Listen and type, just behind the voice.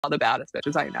all the baddest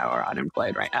bitches I know are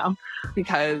unemployed right now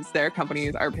because their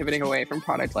companies are pivoting away from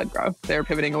product-led growth. They're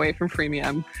pivoting away from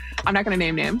freemium. I'm not going to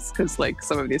name names because like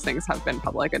some of these things have been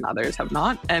public and others have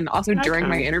not. And also during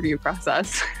my interview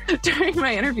process,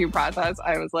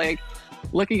 I was like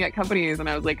looking at companies and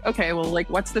I was like, okay, well, like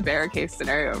what's the bear case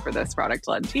scenario for this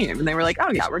product-led team? And they were like,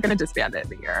 oh yeah, we're going to disband it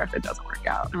in a year if it doesn't work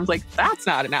out. And I was like, that's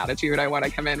not an attitude I want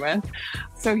to come in with.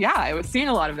 So yeah, I was seeing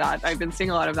a lot of that. I've been seeing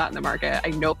a lot of that in the market.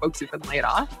 I know folks who've been laid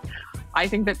off. I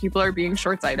think that people are being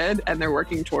short-sighted and they're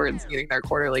working towards meeting their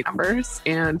quarterly numbers,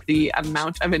 and the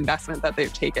amount of investment that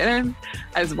they've taken in,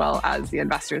 as well as the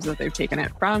investors that they've taken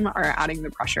it from, are adding the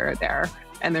pressure there.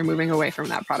 And they're moving away from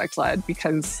that product-led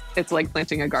because it's like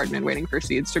planting a garden and waiting for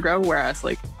seeds to grow, whereas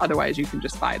like otherwise you can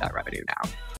just buy that revenue now.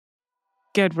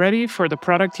 Get ready for the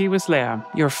ProducTea with Leah,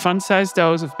 your fun-sized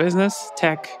dose of business,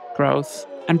 tech, growth,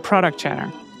 and product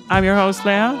chatter. I'm your host,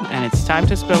 Leah, and it's time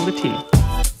to spill the tea.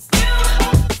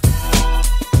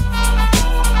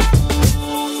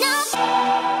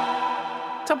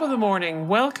 Top of the morning.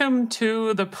 Welcome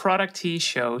to the ProducTea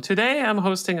show. Today, I'm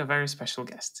hosting a very special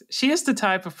guest. She is the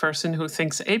type of person who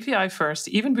thinks API first,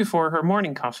 even before her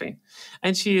morning coffee.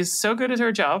 And she is so good at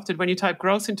her job that when you type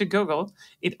growth into Google,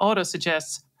 it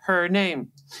auto-suggests her name.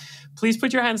 Please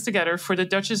put your hands together for the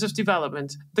Duchess of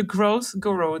Development, the growth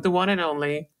guru, the one and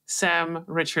only Sam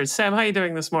Richards. Sam, how are you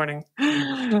doing this morning?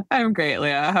 I'm great,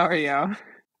 Leah. How are you?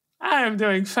 I'm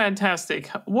doing fantastic.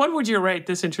 What would you rate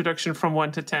this introduction from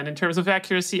 1 to 10 in terms of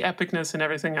accuracy, epicness, and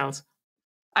everything else?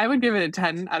 I would give it a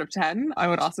 10 out of 10. I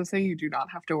would also say you do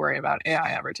not have to worry about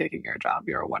AI ever taking your job.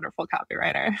 You're a wonderful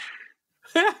copywriter.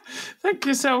 Thank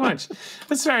you so much.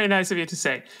 That's very nice of you to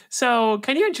say. So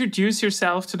can you introduce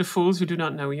yourself to the fools who do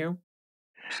not know you?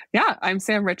 Yeah, I'm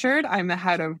Sam Richard. I'm the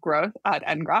head of growth at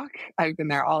ngrok. I've been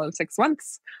there all of 6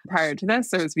 months. Prior to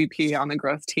this, I was VP on the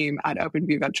growth team at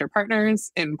OpenView Venture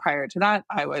Partners. And prior to that,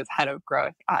 I was head of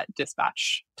growth at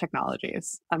Dispatch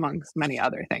Technologies, amongst many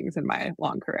other things in my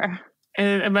long career.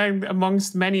 And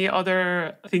amongst many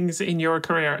other things in your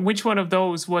career, which one of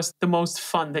those was the most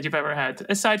fun that you've ever had?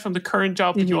 Aside from the current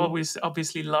job that you always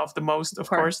obviously love the most, of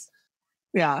course.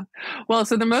 Yeah. Well,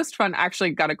 so the most fun, actually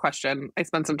got a question. I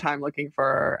spent some time looking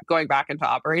for going back into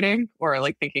operating or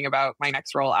like thinking about my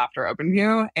next role after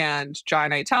OpenView. And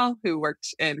John Itel, who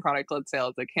worked in product-led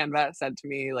sales at Canva, said to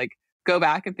me, like, go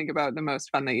back and think about the most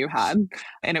fun that you had.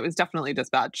 And it was definitely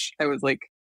Dispatch. I was like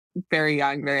very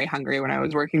young, very hungry when I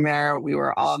was working there. We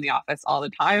were all in the office all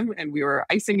the time and we were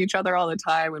icing each other all the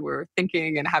time and we were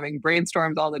thinking and having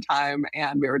brainstorms all the time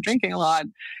and we were drinking a lot.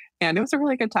 And it was a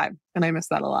really good time. And I miss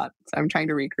that a lot. So I'm trying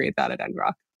to recreate that at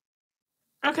ngrok.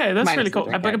 Okay, that's really cool.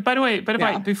 But by the way,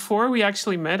 before we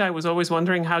actually met, I was always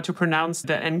wondering how to pronounce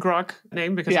the ngrok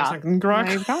name because I was like, ngrok.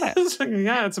 Now you've got it.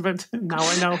 Yeah, it's a bit, now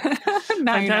I know.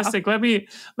 Fantastic. Let me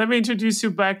introduce you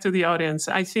back to the audience.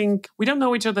 I think we don't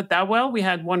know each other that well. We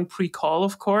had one pre-call,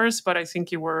 of course, but I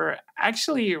think you were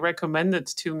actually recommended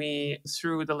to me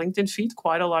through the LinkedIn feed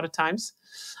quite a lot of times.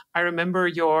 I remember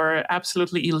your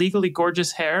absolutely illegally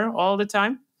gorgeous hair all the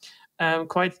time.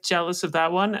 Quite jealous of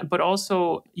that one, but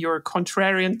also your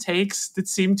contrarian takes that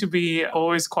seem to be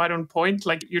always quite on point.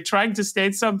 Like you're trying to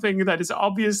state something that is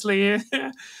obviously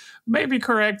maybe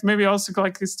correct, maybe also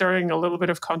like stirring a little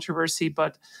bit of controversy,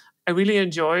 but I really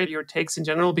enjoyed your takes in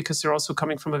general because they're also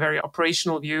coming from a very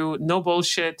operational view, no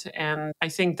bullshit. And I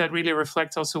think that really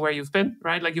reflects also where you've been,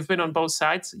 right? Like you've been on both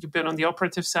sides. You've been on the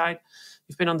operative side,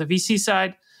 you've been on the VC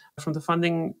side, from the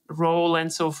funding role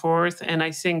and so forth. And I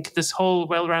think this whole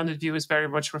well-rounded view is very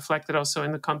much reflected also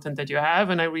in the content that you have.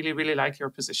 And I really, really like your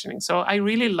positioning. So I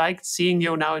really liked seeing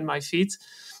you now in my feed.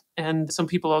 And some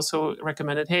people also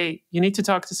recommended, hey, you need to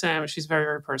talk to Sam. She's very,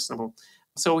 very personable.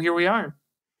 So here we are.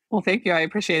 Well, thank you. I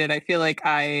appreciate it. I feel like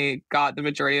I got the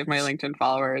majority of my LinkedIn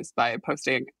followers by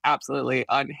posting absolutely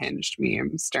unhinged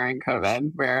memes during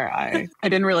COVID, where I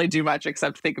didn't really do much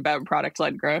except think about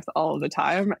product-led growth all of the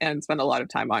time and spend a lot of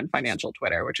time on financial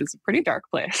Twitter, which is a pretty dark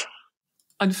place.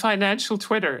 On financial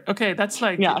Twitter. Okay, that's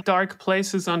like dark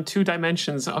places on 2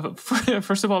 dimensions.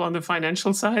 First of all, on the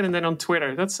financial side and then on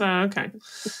Twitter. That's okay.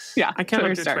 Yeah, I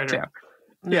can't do Twitter.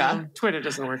 Too. Yeah. Twitter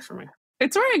doesn't work for me.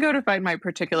 It's where I go to find my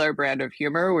particular brand of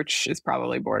humor, which is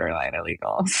probably borderline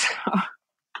illegal. So,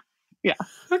 yeah.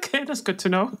 Okay, that's good to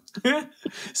know.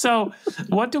 So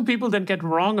what do people then get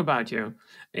wrong about you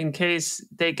in case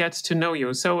they get to know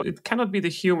you? So it cannot be the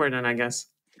humor then, I guess.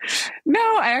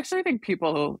 No, I actually think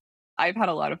I've had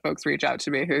a lot of folks reach out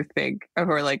to me who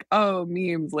are like, oh,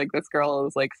 memes, like this girl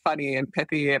is like funny and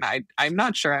pithy. And I'm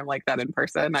not sure I'm like that in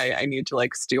person. I need to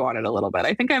like stew on it a little bit.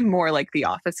 I think I'm more like the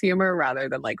office humor rather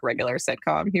than like regular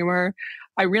sitcom humor.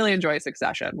 I really enjoy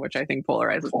Succession, which I think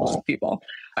polarizes most people.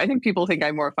 I think people think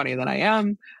I'm more funny than I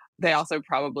am. They also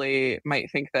probably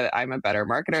might think that I'm a better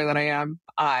marketer than I am.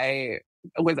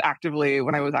 When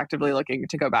I was actively looking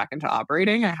to go back into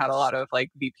operating, I had a lot of like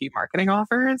VP marketing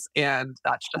offers, and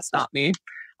that's just not me.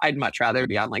 I'd much rather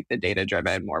be on like the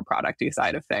data-driven, more product-y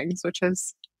side of things, which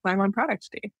is why I'm on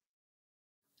ProducTea.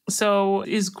 So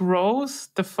is growth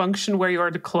the function where you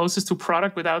are the closest to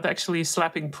product without actually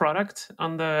slapping product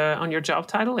on your job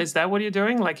title? Is that what you're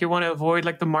doing? Like you want to avoid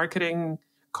like the marketing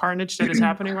carnage that is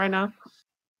happening right now?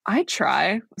 I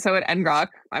try. So at ngrok,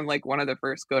 I'm like one of the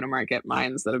first go-to-market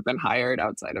minds that have been hired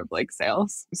outside of like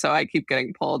sales. So I keep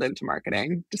getting pulled into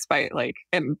marketing, despite like,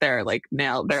 and there are like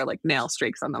nail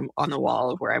streaks on the wall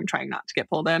of where I'm trying not to get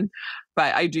pulled in.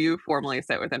 But I do formally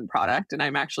sit within product, and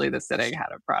I'm actually the sitting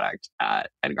head of product at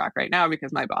ngrok right now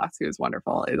because my boss, who is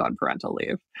wonderful, is on parental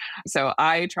leave. So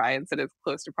I try and sit as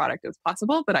close to product as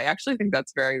possible, but I actually think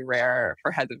that's very rare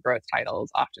for heads of growth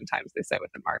titles. Oftentimes they sit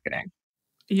within marketing.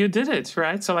 You did it,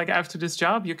 right? So like after this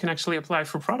job, you can actually apply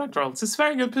for product roles. It's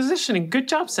very good positioning. Good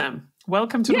job, Sam.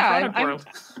 Welcome to the product world.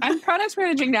 I'm product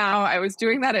managing now. I was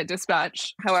doing that at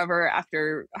Dispatch. However,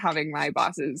 after having my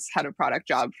bosses had a product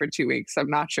job for 2 weeks, I'm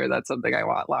not sure that's something I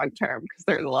want long term because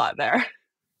there's a lot there.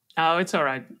 Oh, it's all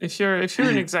right. If you're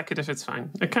an executive, it's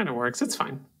fine. It kind of works. It's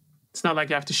fine. It's not like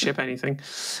you have to ship anything.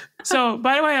 So,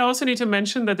 by the way, I also need to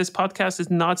mention that this podcast is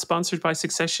not sponsored by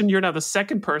Succession. You're now the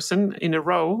second person in a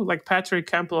row. Like Patrick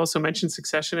Campbell also mentioned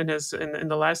Succession in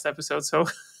the last episode. So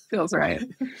feels right.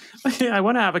 I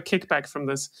want to have a kickback from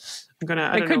this. I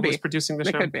don't know who's producing the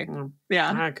show. It could be.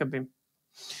 Yeah, it could be.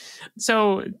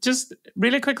 So, just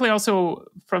really quickly, also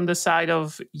from the side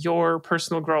of your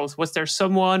personal growth, was there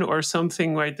someone or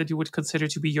something that you would consider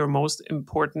to be your most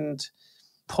important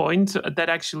point that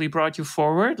actually brought you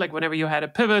forward? Like whenever you had a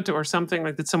pivot or something,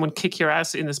 like did someone kick your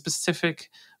ass in a specific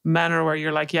manner where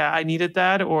you're like, yeah, I needed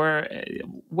that? Or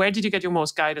where did you get your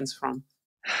most guidance from?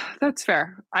 That's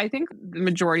fair. I think the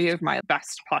majority of my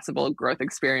best possible growth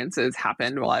experiences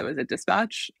happened while I was at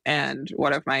Dispatch. And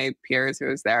one of my peers who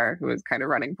was there, who was kind of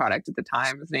running product at the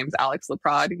time, his name's Alex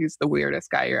Leprod. He's the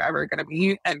weirdest guy you're ever going to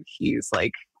meet. And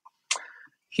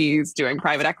he's doing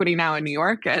private equity now in New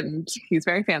York, and he's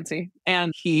very fancy.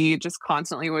 And he just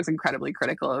constantly was incredibly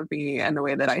critical of me and the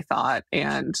way that I thought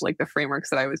and like the frameworks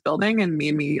that I was building, and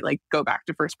made me like go back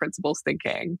to first principles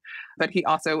thinking. But he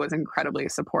also was incredibly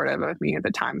supportive of me at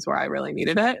the times where I really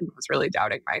needed it and was really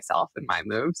doubting myself and my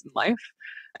moves in life.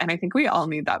 And I think we all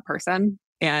need that person,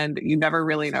 and you never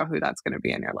really know who that's going to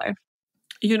be in your life.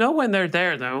 You know when they're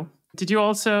there, though. Did you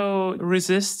also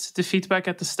resist the feedback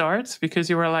at the start because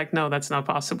you were like, no, that's not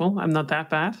possible. I'm not that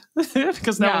bad?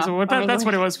 Because that's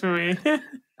what it was for me.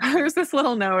 There's this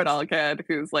little know-it-all kid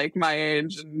who's like my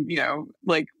age and,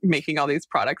 like making all these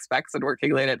product specs and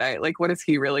working late at night. Like, what does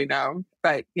he really know?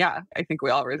 But yeah, I think we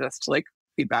all resist like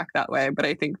feedback that way. But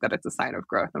I think that it's a sign of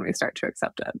growth when we start to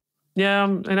accept it. Yeah.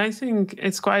 And I think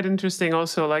it's quite interesting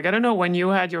also. Like, I don't know, when you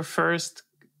had your first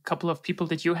couple of people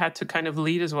that you had to kind of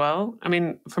lead as well. I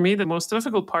mean, for me, the most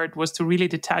difficult part was to really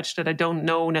detach that I don't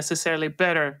know necessarily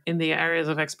better in the areas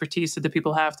of expertise that the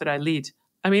people have that I lead.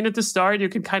 I mean, at the start, you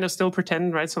can kind of still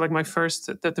pretend, right? So like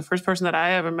the first person that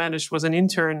I ever managed was an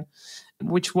intern,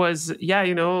 which was,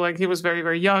 like he was very,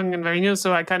 very young and very new.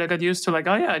 So I kind of got used to like,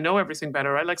 oh yeah, I know everything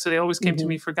better, right? Like, so they always came to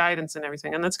me for guidance and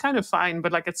everything. And that's kind of fine.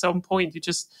 But like at some point, you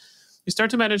start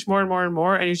to manage more and more and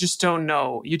more, and you just don't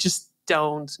know. You just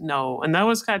don't know. And that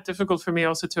was kind of difficult for me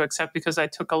also to accept because I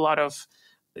took a lot of,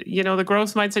 the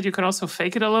growth mindset. You can also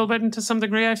fake it a little bit to some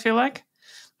degree, I feel like.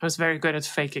 I was very good at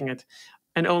faking it.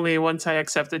 And only once I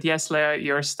accepted, yes, Leah,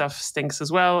 your stuff stinks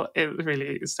as well, it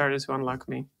really started to unlock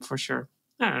me for sure.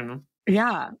 I don't know.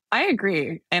 Yeah, I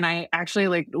agree. And I actually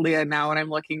like Leah now when I'm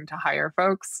looking to hire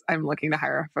folks on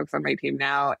my team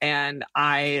now. And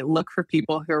I look for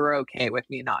people who are okay with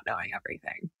me not knowing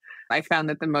everything. I found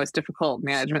that the most difficult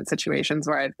management situations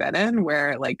where I've been in,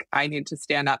 where like I need to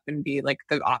stand up and be like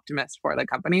the optimist for the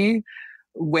company,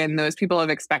 when those people have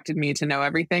expected me to know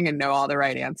everything and know all the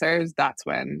right answers, that's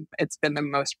when it's been the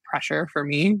most pressure for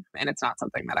me. And it's not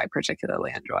something that I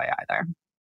particularly enjoy either.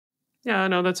 Yeah,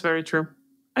 no, that's very true.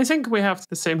 I think we have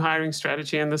the same hiring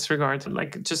strategy in this regard.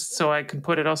 Like, just so I can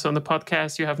put it also on the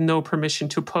podcast, you have no permission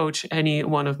to poach any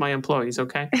one of my employees,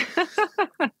 okay?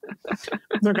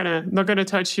 Not gonna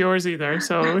touch yours either.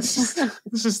 So let's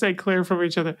just stay clear from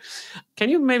each other. Can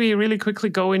you maybe really quickly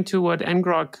go into what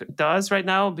ngrok does right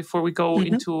now before we go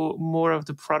into more of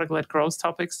the product-led growth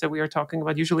topics that we are talking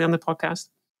about usually on the podcast?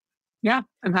 Yeah,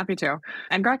 I'm happy to.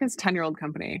 ngrok is a 10-year-old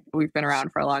company. We've been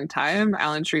around for a long time.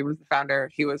 Alan Shreve was the founder.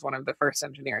 He was one of the first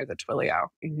engineers at Twilio.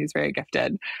 He's very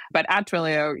gifted. But at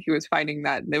Twilio, he was finding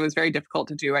that it was very difficult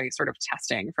to do any sort of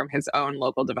testing from his own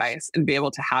local device and be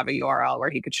able to have a URL where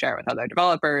he could share it with other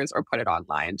developers or put it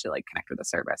online to like connect with a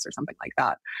service or something like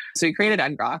that. So he created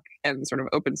ngrok and sort of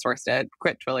open sourced it,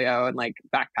 quit Twilio and like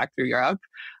backpacked through Europe.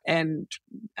 And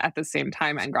at the same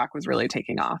time, ngrok was really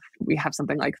taking off. We have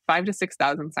something like 5,000 to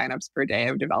 6,000 signups per day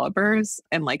of developers.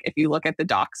 And like, if you look at the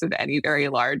docs of any very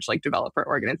large like developer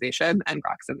organization,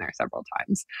 ngrok's in there several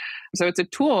times. So it's a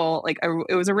tool, like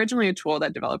it was originally a tool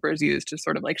that developers used to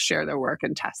sort of like share their work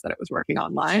and test that it was working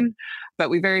online. But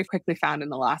we very quickly found in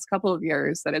the last couple of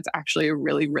years that it's actually a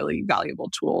really, really valuable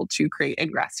tool to create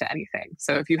ingress to anything.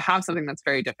 So if you have something that's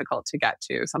very difficult to get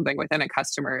to, something within a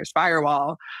customer's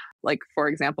firewall, like, for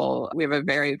example, we have a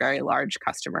very, very large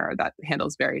customer that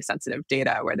handles very sensitive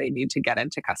data where they need to get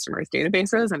into customers'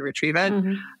 databases and retrieve it.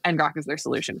 ngrok is their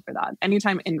solution for that.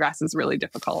 Anytime ingress is really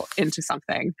difficult into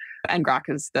something, ngrok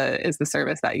is the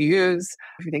service that you use.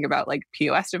 If you think about like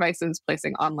POS devices,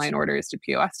 placing online orders to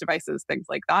POS devices, things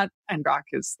like that, ngrok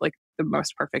is like the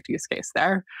most perfect use case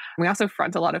there. We also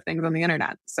front a lot of things on the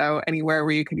internet. So anywhere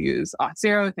where you could use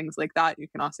Auth0, things like that, you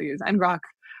can also use ngrok.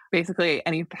 Basically,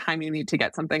 anytime you need to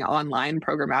get something online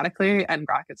programmatically,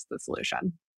 ngrok is the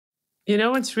solution. You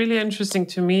know, it's really interesting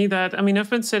to me that, I mean, I've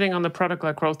been sitting on the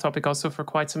product-led growth topic also for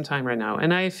quite some time right now.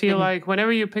 And I feel like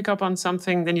whenever you pick up on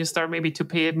something, then you start maybe to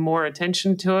pay more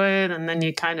attention to it. And then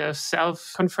you kind of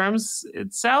self-confirms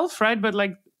itself, right? But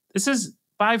like, this is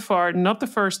by far not the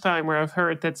first time where I've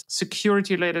heard that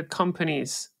security-related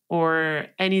companies or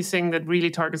anything that really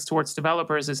targets towards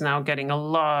developers is now getting a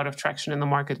lot of traction in the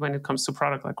market when it comes to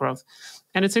product-led growth.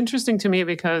 And it's interesting to me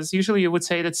because usually you would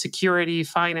say that security,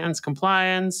 finance,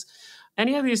 compliance,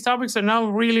 any of these topics are now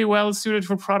really well suited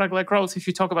for product-led growth if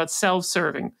you talk about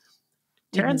self-serving.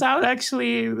 Turns out,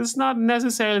 actually, that's not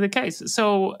necessarily the case.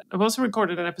 So I've also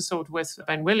recorded an episode with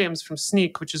Ben Williams from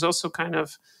Sneak, which is also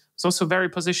it's also very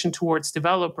positioned towards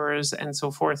developers and so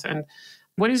forth. And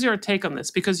what is your take on this?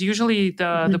 Because usually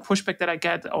the pushback that I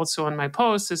get also on my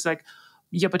posts is like,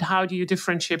 yeah, but how do you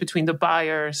differentiate between the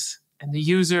buyers and the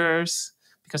users?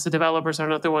 Because the developers are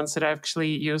not the ones that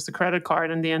actually use the credit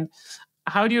card in the end.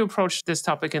 How do you approach this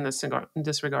topic in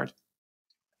this regard?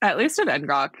 At least at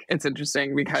ngrok, it's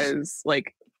interesting because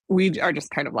like we are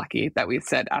just kind of lucky that we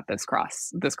sit at this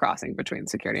crossing between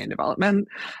security and development.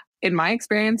 In my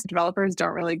experience, developers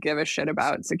don't really give a shit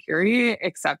about security,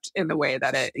 except in the way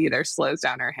that it either slows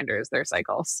down or hinders their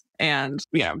cycles. And,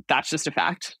 you know, that's just a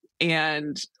fact.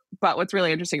 But what's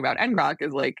really interesting about ngrok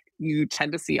is like you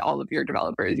tend to see all of your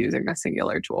developers using a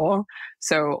singular tool.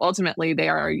 So ultimately, they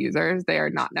are our users. They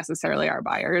are not necessarily our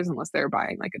buyers unless they're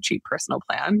buying like a cheap personal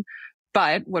plan.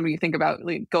 But when we think about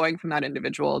like going from that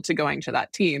individual to going to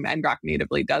that team, ngrok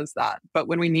natively does that. But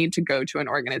when we need to go to an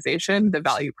organization, the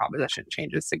value proposition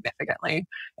changes significantly,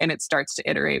 and it starts to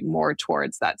iterate more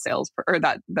towards that sales or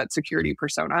that security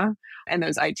persona and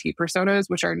those IT personas,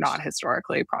 which are not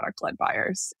historically product-led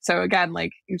buyers. So again,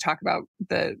 like you talk about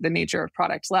the nature of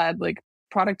product-led, like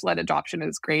product-led adoption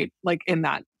is great, like in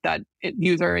that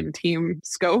user and team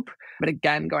scope. But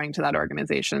again, going to that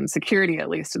organization, security, at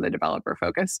least in the developer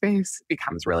focus space,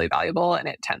 becomes really valuable. And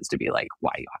it tends to be like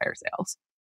why you hire sales.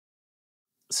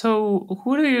 So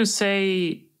who do you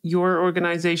say your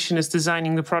organization is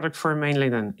designing the product for mainly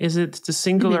then? Is it the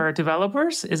singular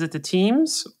developers? Is it the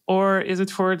teams? Or is it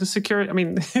for the security? I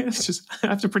mean, it's just, I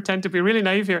have to pretend to be really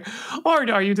naive here. Or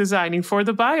are you designing for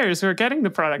the buyers who are getting the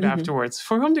product afterwards?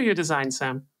 For whom do you design,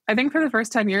 Sam? I think for the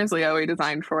first 10 years, Leo, we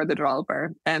designed for the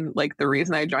developer. And like the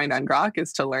reason I joined ngrok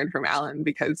is to learn from Alan,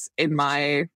 because in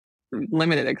my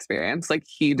limited experience, like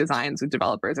he designs with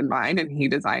developers in mind and he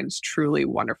designs truly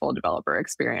wonderful developer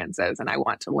experiences. And I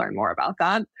want to learn more about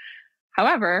that.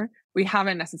 However, we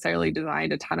haven't necessarily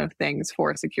designed a ton of things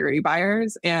for security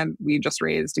buyers. And we just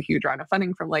raised a huge round of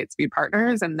funding from Lightspeed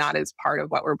Partners. And that is part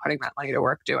of what we're putting that money to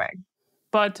work doing.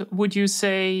 But would you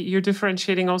say you're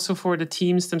differentiating also for the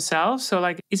teams themselves? So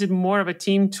like, is it more of a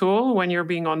team tool when you're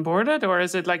being onboarded? Or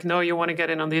is it like, no, you want to get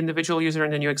in on the individual user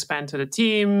and then you expand to the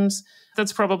teams?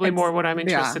 That's probably more what I'm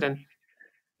interested in.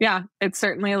 Yeah, it's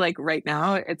certainly like right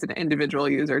now, it's an individual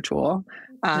user tool.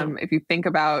 If you think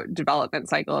about development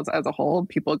cycles as a whole,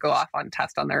 people go off on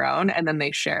test on their own and then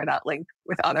they share that link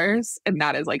with others. And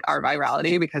that is like our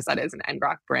virality because that is an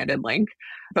ngrok branded link.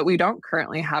 But we don't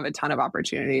currently have a ton of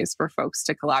opportunities for folks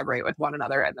to collaborate with one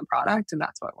another in the product. And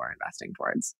that's what we're investing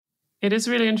towards. It is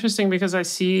really interesting because I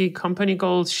see company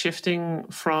goals shifting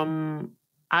from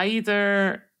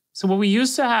either So what we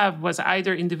used to have was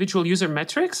either individual user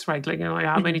metrics, right? Like, like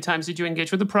how many times did you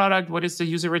engage with the product? What is the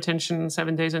user retention,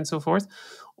 7 days and so forth?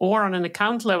 Or on an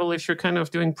account level, if you're kind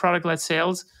of doing product-led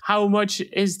sales, how much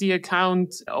is the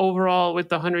account overall with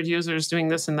the 100 users doing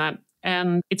this and that?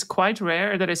 And it's quite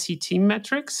rare that I see team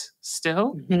metrics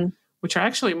still, which are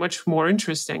actually much more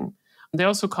interesting. They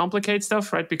also complicate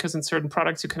stuff, right? Because in certain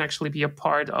products, you can actually be a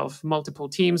part of multiple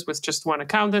teams with just one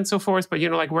account and so forth, but,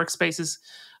 like workspaces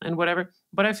and whatever.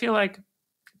 But I feel like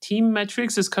team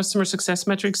metrics as customer success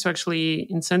metrics to actually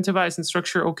incentivize and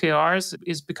structure OKRs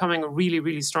is becoming a really,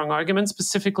 really strong argument,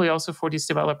 specifically also for these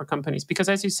developer companies. Because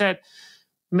as you said,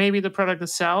 maybe the product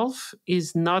itself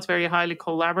is not very highly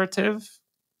collaborative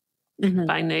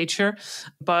by nature,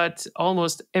 but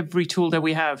almost every tool that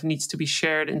we have needs to be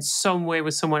shared in some way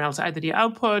with someone else, either the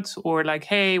output or like,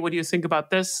 hey, what do you think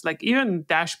about this? Like even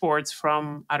dashboards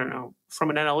from, I don't know, from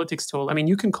an analytics tool. I mean,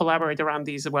 you can collaborate around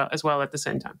these as well at the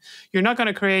same time. You're not going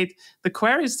to create the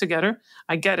queries together.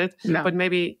 I get it. No. But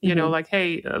maybe, you know, like,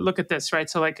 hey, look at this, right?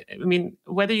 So like, I mean,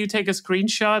 whether you take a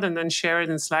screenshot and then share it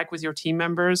in Slack with your team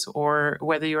members or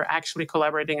whether you're actually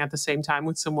collaborating at the same time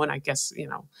with someone, I guess,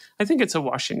 I think it's a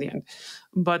wash in the end.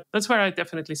 But that's where I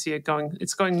definitely see it going.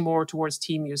 It's going more towards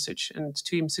team usage and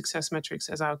team success metrics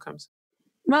as outcomes.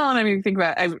 Well, and I mean, think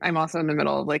about I'm also in the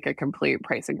middle of like a complete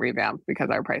pricing revamp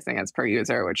because our pricing is per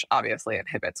user, which obviously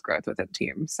inhibits growth within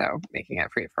teams. So making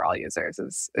it free for all users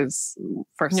is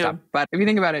first step. But if you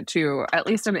think about it too, at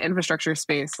least in the infrastructure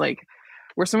space, like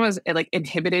we're somewhat like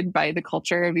inhibited by the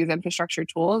culture of these infrastructure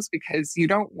tools because you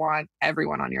don't want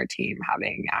everyone on your team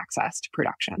having access to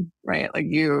production, right? Like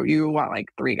you want like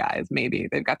 3 guys, maybe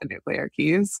they've got the nuclear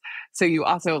keys. So you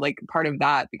also like part of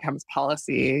that becomes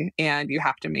policy and you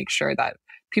have to make sure that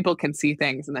people can see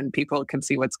things and then people can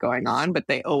see what's going on, but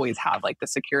they always have like the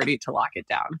security to lock it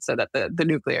down so that the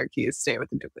nuclear keys stay with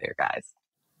the nuclear guys.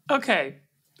 Okay.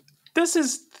 This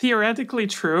is theoretically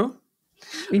true.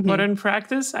 But in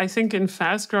practice, I think in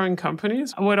fast-growing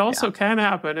companies, what also can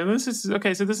happen, and this is,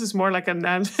 okay, so this is more like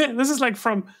this is like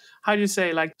from, how do you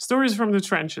say, like stories from the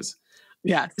trenches.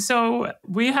 Yeah. So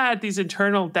we had these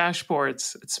internal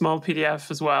dashboards, small PDF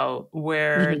as well,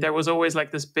 where there was always like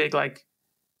this big like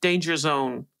danger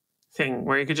zone thing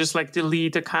where you could just like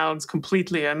delete accounts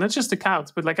completely. And not just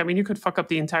accounts, but like, I mean, you could fuck up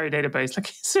the entire database. Like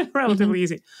it's relatively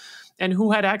easy. And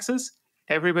who had access?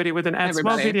 Everybody with an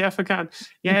small PDF account.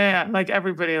 Yeah, like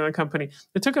everybody in the company.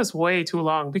 It took us way too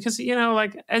long because,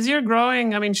 like as you're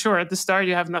growing, I mean, sure, at the start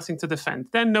you have nothing to defend.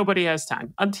 Then nobody has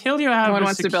time. Until you have no one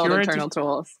wants to build internal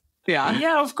tools.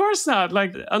 Yeah, of course not.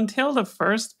 Like until the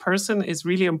first person is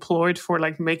really employed for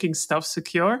like making stuff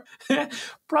secure,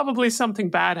 probably something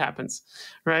bad happens,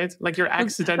 right? Like you're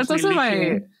accidentally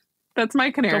leaking. That's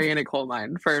my canary in a coal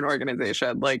mine for an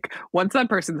organization. Like once that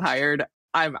person's hired,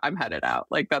 I'm headed out.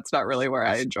 Like that's not really where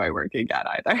I enjoy working at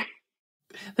either.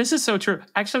 This is so true.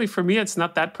 Actually, for me, it's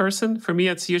not that person. For me,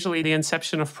 it's usually the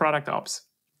inception of product ops.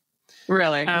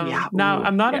 Really? Now,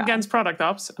 I'm not against product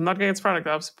ops. I'm not against product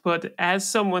ops. But as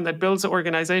someone that builds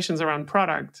organizations around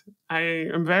product, I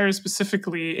am very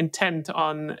specifically intent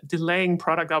on delaying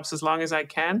product ops as long as I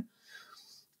can.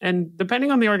 And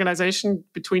depending on the organization,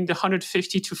 between the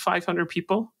 150 to 500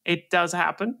 people, it does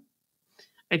happen.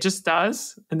 It just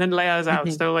does. And then Leah is out.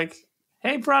 So like,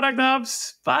 hey, product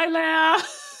ops, bye, Leah.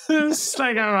 It's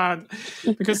like, I'm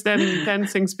out. Because then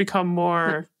things become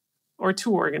more or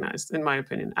too organized, in my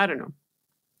opinion. I don't know.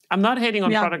 I'm not hating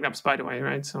on product ops, by the way,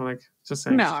 right? So like, just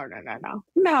saying. No.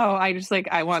 No, I just like,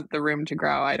 I want the room to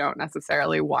grow. I don't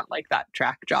necessarily want like that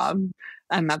track job.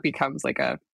 And that becomes like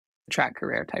a track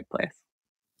career type place.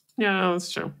 Yeah,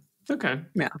 that's true. Okay.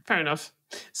 Yeah. Fair enough.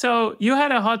 So you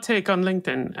had a hot take on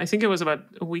LinkedIn. I think it was about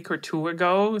a week or 2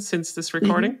 ago since this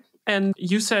recording. And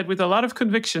you said with a lot of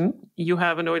conviction, you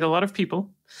have annoyed a lot of people.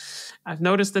 I've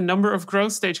noticed the number of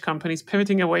growth stage companies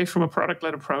pivoting away from a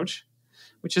product-led approach,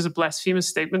 which is a blasphemous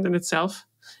statement in itself,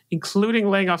 including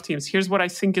laying off teams. Here's what I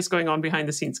think is going on behind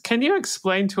the scenes. Can you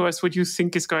explain to us what you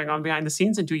think is going on behind the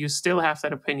scenes? And do you still have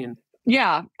that opinion?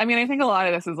 Yeah. I mean, I think a lot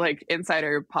of this is like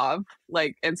insider pub,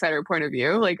 like insider point of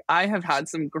view. Like I have had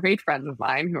some great friends of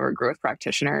mine who are growth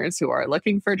practitioners who are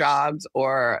looking for jobs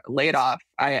or laid off.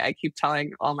 I keep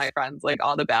telling all my friends, like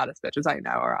all the baddest bitches I know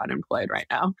are unemployed right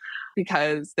now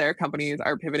because their companies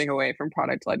are pivoting away from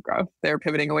product-led growth. They're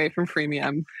pivoting away from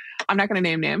freemium. I'm not going to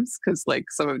name names because like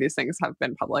some of these things have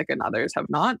been public and others have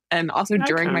not. And also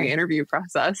during my interview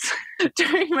process,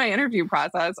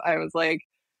 I was like,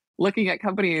 looking at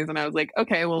companies and I was like,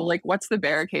 okay, well, like, what's the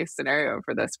bear case scenario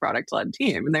for this product-led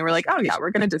team? And they were like, oh yeah,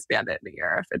 we're going to disband it in a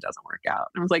year if it doesn't work out.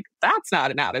 And I was like, that's not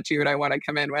an attitude I want to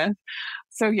come in with.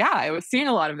 So yeah, I was seeing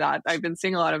a lot of that. I've been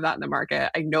seeing a lot of that in the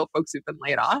market. I know folks who've been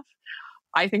laid off.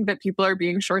 I think that people are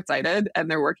being short-sighted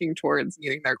and they're working towards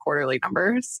meeting their quarterly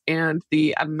numbers, and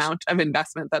the amount of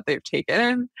investment that they've taken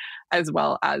in, as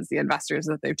well as the investors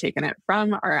that they've taken it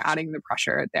from, are adding the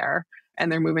pressure there.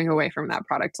 And they're moving away from that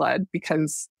product-led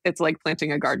because it's like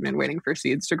planting a garden and waiting for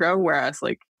seeds to grow. Whereas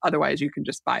like otherwise you can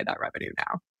just buy that revenue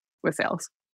now with sales.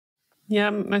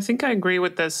 Yeah, I think I agree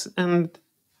with this. And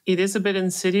it is a bit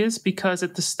insidious because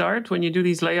at the start, when you do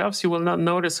these layoffs, you will not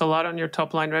notice a lot on your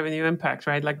top line revenue impact,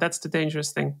 right? Like that's the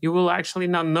dangerous thing. You will actually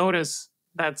not notice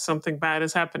that something bad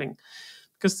is happening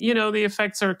because, you know, the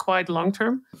effects are quite long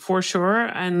term for sure.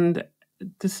 And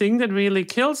the thing that really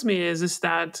kills me is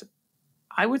that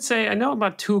I would say I know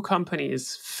about 2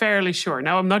 companies, fairly sure.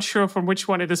 Now, I'm not sure from which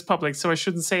one it is public, so I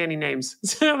shouldn't say any names.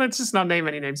 So let's just not name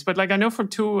any names. But like I know from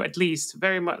 2 at least,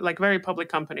 very public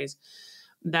companies,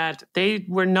 that they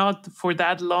were not for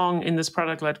that long in this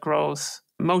product-led growth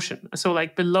motion. So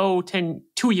like below 2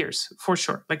 years for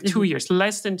sure, like 2 years,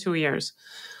 less than 2 years.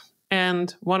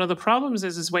 And one of the problems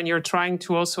is when you're trying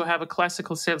to also have a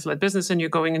classical sales-led business and you're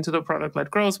going into the product-led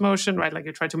growth motion, right? Like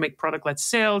you try to make product-led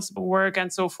sales work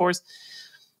and so forth.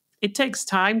 It takes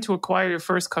time to acquire your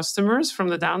first customers from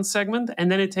the down segment.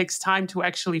 And then it takes time to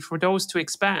actually for those to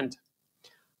expand.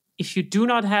 If you do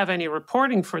not have any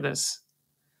reporting for this,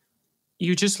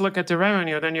 you just look at the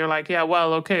revenue, then you're like, yeah,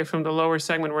 well, okay, from the lower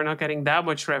segment, we're not getting that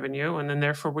much revenue. And then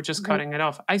therefore, we're just cutting it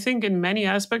off. I think in many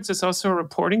aspects, it's also a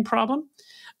reporting problem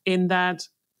in that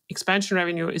expansion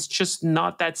revenue is just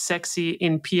not that sexy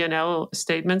in P&L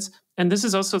statements. And this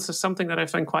is also something that I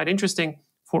find quite interesting.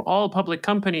 For all public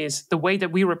companies, the way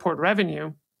that we report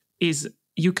revenue is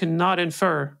you cannot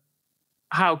infer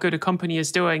how good a company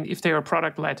is doing if they are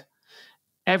product-led.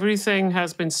 Everything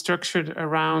has been structured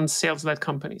around sales-led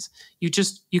companies.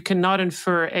 You cannot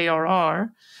infer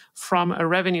ARR from a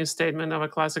revenue statement of a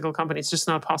classical company. It's just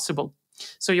not possible.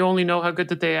 So you only know how good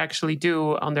that they actually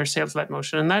do on their sales-led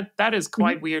motion. And that is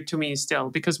quite weird to me still,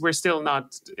 because we're still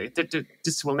not,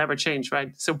 this will never change,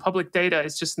 right? So public data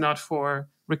is just not for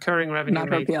recurring revenue. Not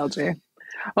for PLG.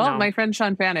 Well, my friend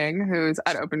Sean Fanning, who's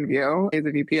at OpenView, he's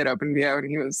a VP at OpenView, and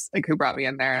he was like, who brought me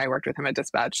in there, and I worked with him at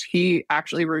Dispatch. He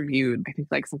actually reviewed, I think,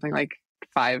 like something like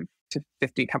 5 to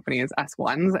 50 companies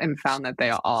S1s and found that they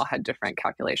all had different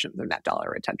calculations of net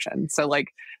dollar retention. So like,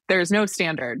 there's no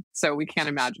standard. So we can't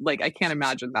imagine, like, I can't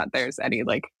imagine that there's any,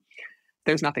 like,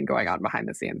 there's nothing going on behind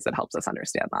the scenes that helps us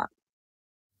understand that.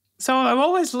 So I'm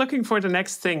always looking for the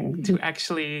next thing to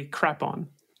actually crap on.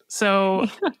 So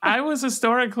I was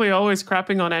historically always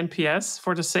crapping on NPS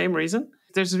for the same reason.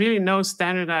 There's really no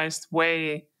standardized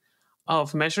way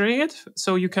of measuring it,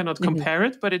 so you cannot compare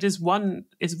it. But it was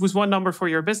one number for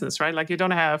your business, right? Like you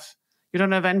don't have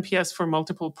NPS for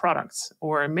multiple products,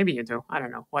 or maybe you do. I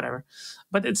don't know, whatever.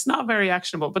 But it's not very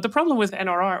actionable. But the problem with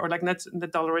NRR or like net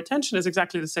dollar retention is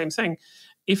exactly the same thing.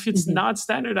 If it's not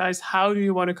standardized, how do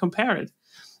you want to compare it?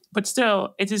 But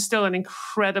still, it is still an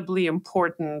incredibly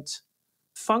important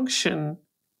function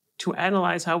to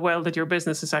analyze how well that your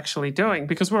business is actually doing,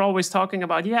 because we're always talking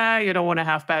about, you don't want to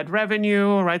have bad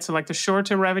revenue, right? So like the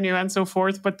short-term revenue and so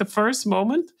forth. But the first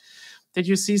moment that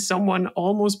you see someone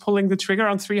almost pulling the trigger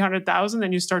on 300,000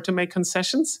 and you start to make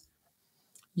concessions,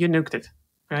 you nuked it,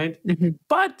 right?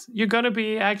 But you're going to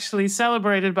be actually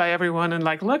celebrated by everyone and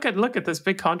like, look at this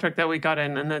big contract that we got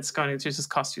in, and it's going to just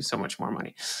cost you so much more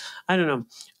money. I don't know.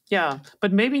 Yeah,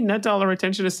 but maybe net dollar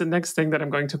retention is the next thing that I'm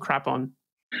going to crap on.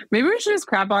 Maybe we should just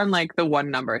crap on like the one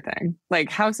number thing.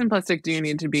 Like, how simplistic do you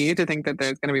need to be to think that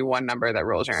there's going to be one number that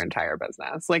rules your entire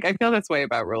business? Like, I feel this way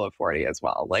about Rule of 40 as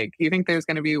well. Like, you think there's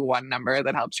going to be one number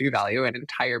that helps you value an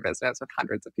entire business with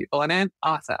hundreds of people in it?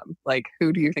 Awesome. Like,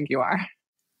 who do you think you are?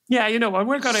 Yeah, you know what?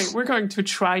 We're going to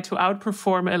try to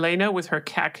outperform Elena with her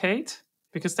CAC hate,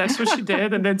 because that's what she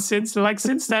did. And then since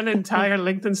then, entire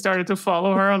LinkedIn started to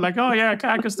follow her. I'm like, oh yeah,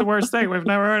 CAC is the worst thing. We've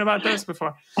never heard about this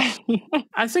before.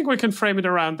 I think we can frame it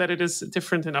around that it is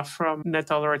different enough from net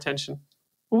dollar retention.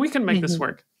 We can make this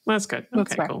work. That's good.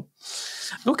 Okay, cool.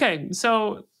 Okay,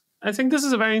 so I think this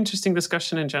is a very interesting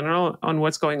discussion in general on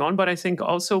what's going on. But I think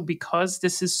also because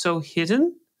this is so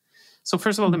hidden. So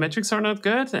first of all, the metrics are not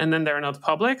good, and then they're not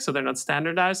public, so they're not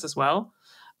standardized as well.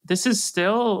 This is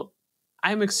still...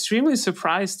 I'm extremely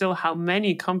surprised still how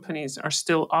many companies are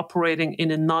still operating in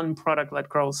a non-product-led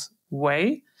growth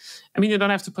way. I mean, you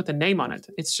don't have to put the name on it.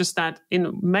 It's just that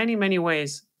in many, many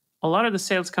ways, a lot of the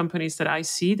sales companies that I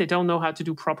see, they don't know how to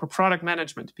do proper product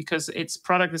management because its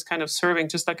product is kind of serving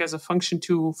just like as a function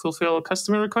to fulfill a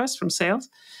customer request from sales.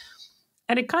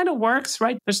 And it kind of works,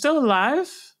 right? They're still alive.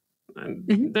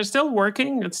 They're still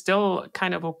working. It's still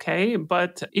kind of okay.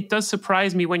 But it does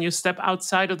surprise me when you step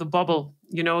outside of the bubble,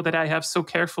 that I have so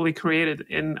carefully created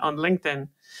on LinkedIn,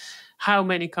 how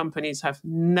many companies have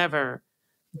never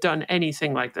done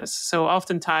anything like this. So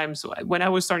oftentimes when I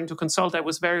was starting to consult, I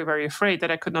was very, very afraid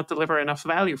that I could not deliver enough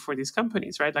value for these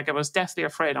companies, right? Like I was deathly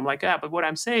afraid. I'm like, but what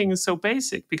I'm saying is so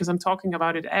basic because I'm talking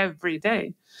about it every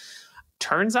day.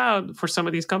 Turns out for some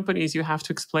of these companies, you have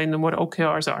to explain them what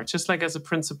OKRs are, just like as a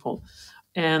principle.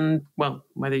 And well,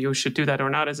 whether you should do that or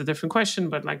not is a different question,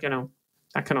 but that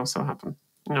can also happen,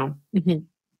 Mm-hmm.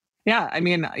 Yeah. I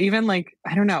mean, even I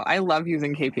don't know, I love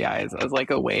using KPIs as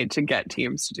a way to get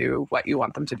teams to do what you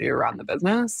want them to do around the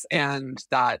business. And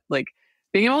that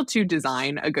being able to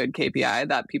design a good KPI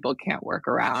that people can't work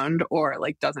around or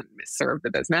doesn't serve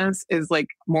the business is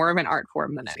more of an art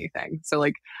form than anything. So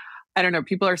I don't know,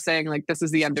 people are saying this is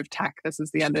the end of tech. This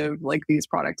is the end of these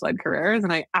product-led careers.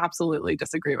 And I absolutely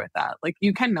disagree with that.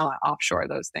 You cannot offshore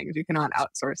those things. You cannot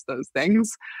outsource those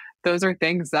things. Those are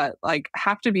things that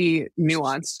have to be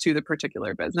nuanced to the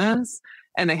particular business.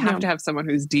 And they have to have someone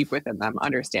who's deep within them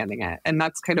understanding it. And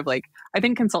that's kind of I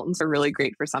think consultants are really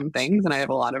great for some things. And I have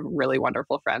a lot of really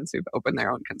wonderful friends who've opened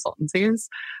their own consultancies.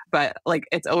 But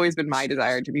it's always been my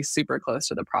desire to be super close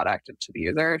to the product and to the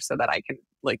user so that I can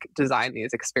design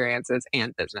these experiences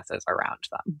and businesses around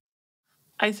them.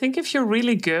 I think if you're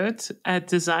really good at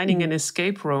designing an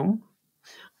escape room,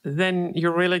 then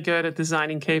you're really good at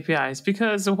designing KPIs.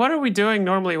 Because what are we doing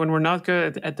normally when we're not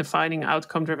good at defining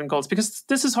outcome-driven goals? Because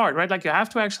this is hard, right? You have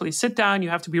to actually sit down. You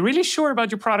have to be really sure about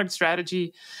your product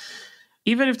strategy.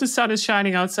 Even if the sun is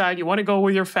shining outside, you want to go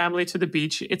with your family to the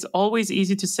beach. It's always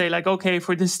easy to say okay,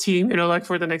 for this team,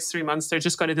 for the next 3 months, they're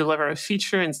just going to deliver a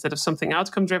feature instead of something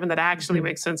outcome-driven that actually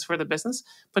makes sense for the business.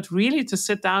 But really to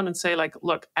sit down and say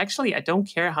look, actually, I don't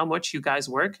care how much you guys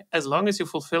work. As long as you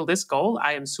fulfill this goal,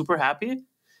 I am super happy.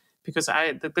 Because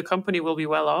the company will be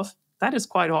well off. That is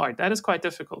quite hard. That is quite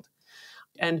difficult.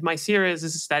 And my theory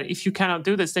is that if you cannot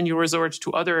do this, then you resort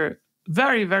to other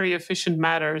very, very efficient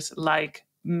matters like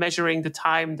measuring the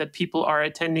time that people are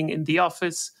attending in the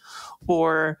office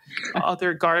or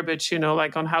other garbage,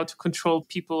 on how to control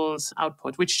people's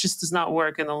output, which just does not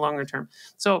work in the longer term.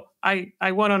 So I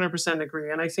 100%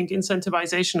 agree. And I think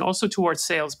incentivization also towards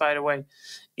sales, by the way,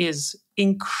 is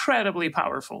incredibly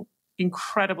powerful.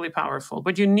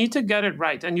 But you need to get it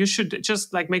right. And you should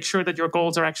just make sure that your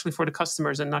goals are actually for the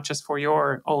customers and not just for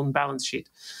your own balance sheet,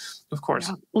 of course.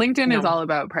 Yeah. LinkedIn is all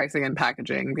about pricing and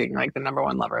packaging being the number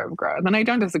one lever of growth. And I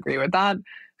don't disagree with that.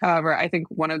 However, I think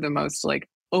one of the most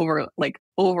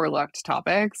overlooked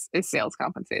topics is sales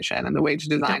compensation and the way to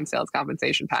design sales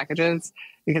compensation packages,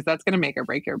 because that's going to make or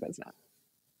break your business.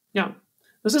 Yeah.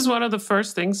 This is one of the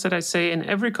first things that I say in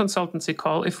every consultancy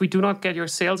call. If we do not get your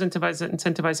sales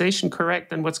incentivization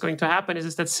correct, then what's going to happen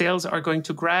is that sales are going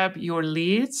to grab your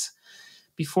leads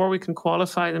before we can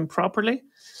qualify them properly.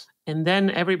 And then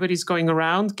everybody's going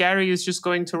around. Gary is just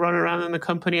going to run around in the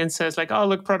company and says oh,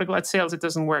 look, product-led sales, it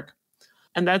doesn't work.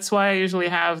 And that's why I usually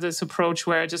have this approach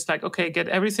where I just okay, get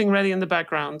everything ready in the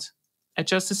background.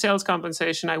 Adjust the sales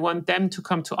compensation. I want them to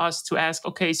come to us to ask,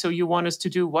 okay, so you want us to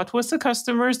do what with the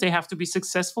customers? They have to be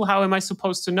successful. How am I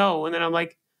supposed to know? And then I'm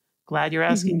glad you're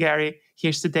asking, Gary.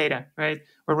 Here's the data, right?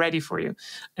 We're ready for you.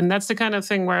 And that's the kind of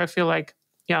thing where I feel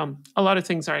a lot of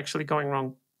things are actually going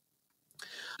wrong.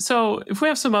 So if we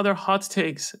have some other hot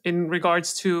takes in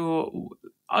regards to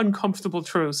uncomfortable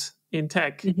truths in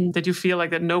tech that you feel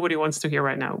that nobody wants to hear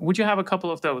right now, would you have a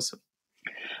couple of those?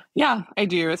 Yeah, I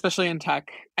do, especially in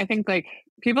tech. I think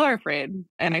people are afraid.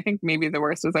 And I think maybe the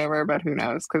worst is over, but who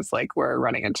knows? Because we're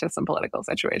running into some political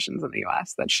situations in the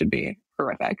US that should be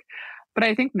horrific. But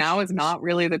I think now is not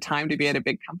really the time to be at a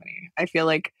big company. I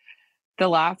feel the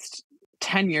last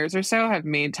 10 years or so have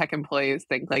made tech employees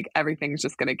think everything's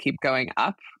just going to keep going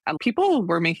up. And people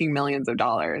were making millions of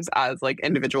dollars as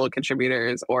individual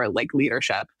contributors or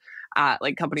leadership at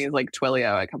companies like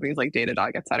Twilio, at companies like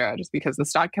Datadog, et cetera, just because the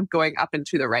stock kept going up and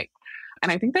to the right.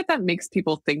 And I think that makes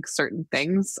people think certain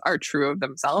things are true of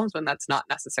themselves when that's not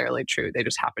necessarily true. They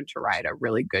just happen to ride a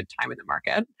really good time in the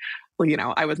market.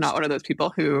 Well, I was not one of those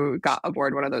people who got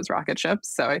aboard one of those rocket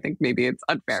ships. So I think maybe it's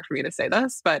unfair for me to say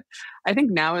this, but I think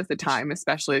now is the time,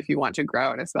 especially if you want to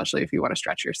grow and especially if you want to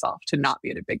stretch yourself, to not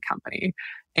be at a big company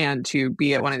and to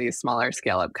be at one of these smaller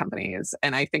scale up companies.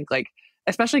 And I think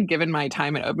especially given my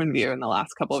time at OpenView in the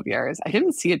last couple of years, I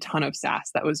didn't see a ton of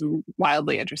SaaS that was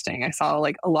wildly interesting. I saw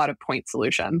like a lot of point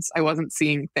solutions. I wasn't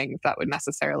seeing things that would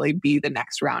necessarily be the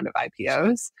next round of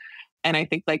IPOs. And I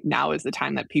think like now is the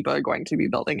time that people are going to be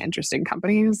building interesting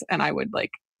companies. And I would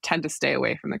like tend to stay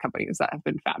away from the companies that have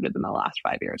been founded in the last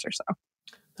 5 years or so.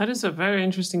 That is a very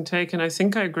interesting take. And I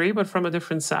think I agree, but from a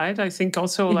different side. I think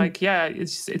also like, yeah,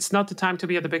 it's not the time to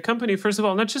be at the big company. First of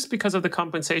all, not just because of the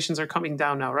compensations are coming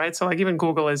down now, right? So like even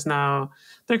Google is now,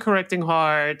 they're correcting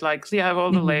hard, like they have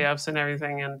all the layoffs and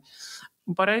everything.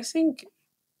 But I think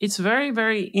it's very,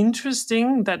 very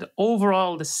interesting that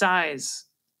overall the size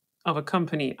of a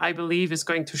company, I believe, is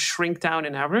going to shrink down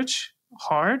in average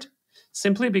hard,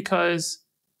 simply because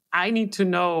I need to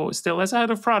know still as a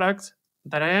head of product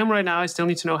that I am right now, I still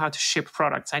need to know how to ship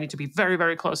products. I need to be very,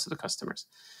 very close to the customers.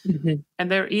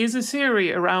 And there is a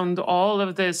theory around all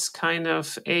of this kind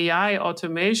of AI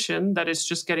automation that is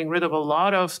just getting rid of a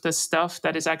lot of the stuff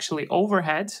that is actually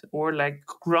overhead or like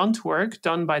grunt work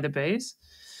done by the base.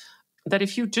 That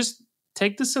if you just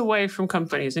take this away from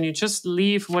companies and you just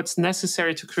leave what's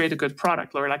necessary to create a good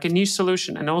product or like a niche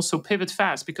solution and also pivot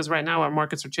fast, because right now our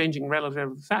markets are changing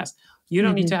relatively fast. You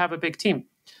don't need to have a big team.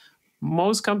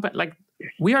 Most companies, like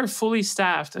we are fully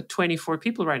staffed at 24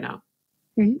 people right now.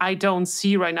 I don't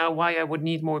see right now why I would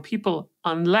need more people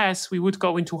unless we would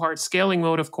go into hard scaling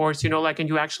mode, of course, like, and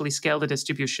you actually scale the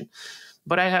distribution.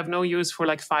 But I have no use for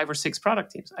like 5 or 6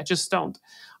 product teams. I just don't.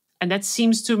 And that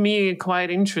seems to me quite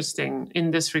interesting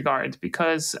in this regard,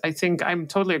 because I think I'm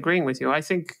totally agreeing with you. I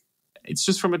think it's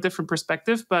just from a different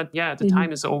perspective, but yeah, the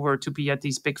time is over to be at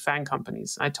these big FAANG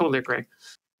companies. I totally agree.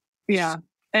 Yeah.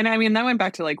 And I mean, that went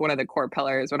back to like one of the core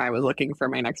pillars when I was looking for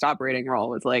my next operating role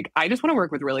was like, I just want to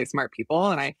work with really smart people.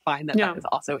 And I find that that is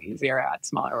also easier at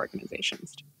smaller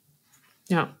organizations.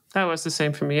 Yeah, that was the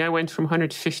same for me. I went from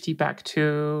 150 back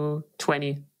to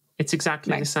 20. It's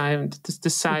exactly the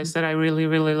size that I really,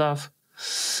 really love.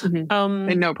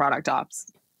 And no product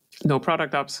ops. No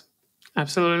product ops.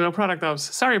 Absolutely no product ops.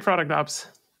 Sorry, product ops.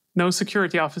 No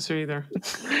security officer either.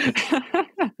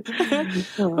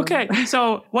 Okay,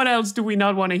 so what else do we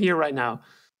not want to hear right now?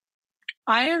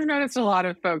 I have noticed a lot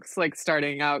of folks like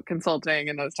starting out consulting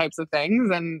and those types of things.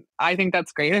 And I think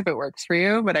that's great if it works for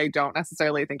you, but I don't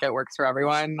necessarily think it works for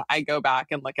everyone. I go back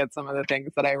and look at some of the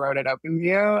things that I wrote at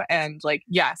OpenView. And like,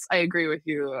 yes, I agree with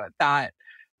you that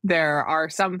there are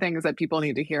some things that people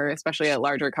need to hear, especially at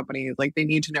larger companies. Like they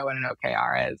need to know what an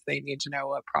OKR is. They need to know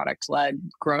what product-led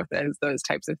growth is, those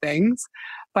types of things.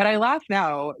 But I laugh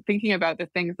now thinking about the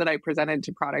things that I presented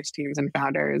to product teams and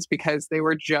founders because they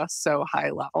were just so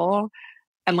high level.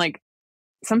 And like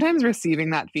sometimes receiving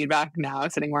that feedback now,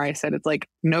 sitting where I sit, it's like,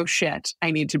 no shit,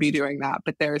 I need to be doing that.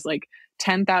 But there's like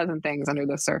 10,000 things under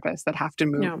the surface that have to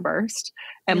move first,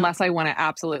 unless I want to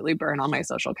absolutely burn all my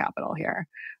social capital here.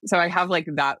 So I have like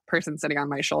that person sitting on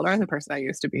my shoulder, the person I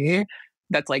used to be,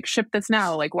 that's like, ship this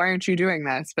now. Like, why aren't you doing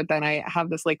this? But then I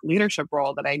have this like leadership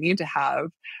role that I need to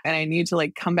have, and I need to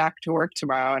like come back to work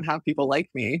tomorrow and have people like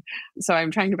me. So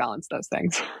I'm trying to balance those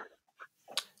things.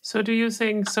 So do you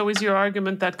think, so is your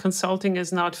argument that consulting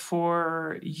is not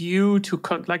for you to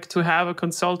to have a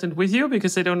consultant with you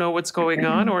because they don't know what's going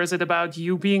on? Or is it about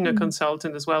you being a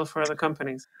consultant as well for other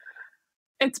companies?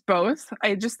 It's both.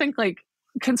 I just think like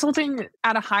consulting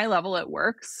at a high level, it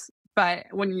works. But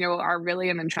when you are really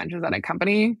in the trenches at a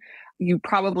company, you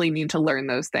probably need to learn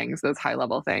those things, those high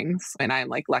level things. And I'm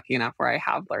like lucky enough where I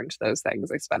have learned those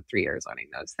things. I spent 3 years learning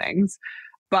those things.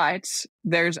 But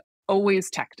there's always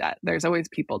tech debt. There's always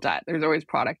people debt. There's always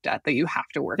product debt that you have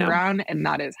to work around. And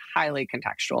that is highly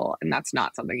contextual. And that's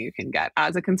not something you can get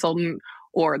as a consultant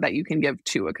or that you can give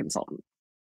to a consultant.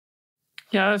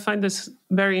 Yeah, I find this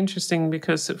very interesting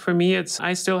because for me,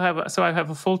 I have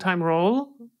a full-time role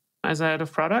as a head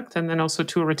of product and then also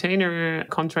 2 retainer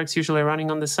contracts usually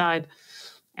running on the side.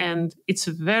 And it's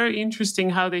very interesting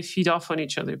how they feed off on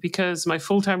each other because my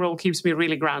full-time role keeps me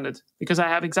really grounded because I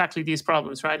have exactly these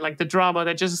problems, right? Like the drama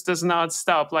that just does not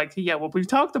stop. Like, yeah, well, we've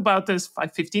talked about this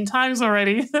 15 times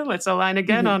already. Let's align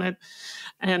again on it.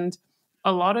 And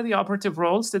a lot of the operative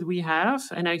roles that we have,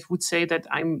 and I would say that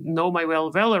I know my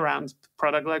well around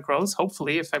product-led growth,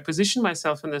 hopefully, if I position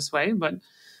myself in this way. But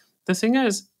the thing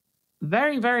is,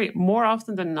 very, very more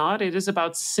often than not, it is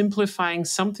about simplifying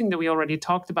something that we already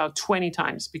talked about 20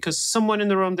 times because someone in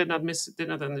the room did not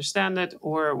understand it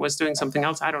or was doing something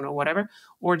else, I don't know, whatever,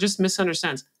 or just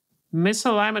misunderstands.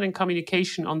 Misalignment and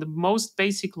communication on the most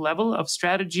basic level of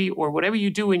strategy or whatever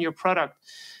you do in your product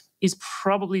is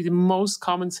probably the most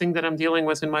common thing that I'm dealing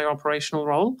with in my operational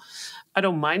role. I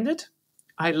don't mind it.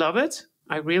 I love it.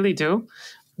 I really do.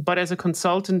 But as a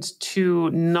consultant, to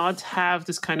not have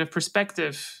this kind of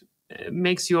perspective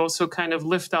makes you also kind of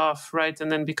lift off, right?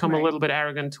 And then become a little bit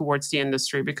arrogant towards the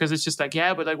industry, because it's just like,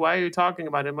 yeah, but like, why are you talking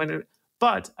about it?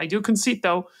 But I do concede,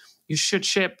 though, you should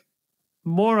ship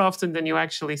more often than you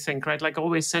actually think, right? Like,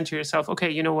 always center yourself, okay,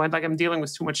 you know what? Like, I'm dealing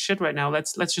with too much shit right now.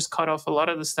 Let's just cut off a lot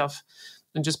of the stuff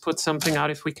and just put something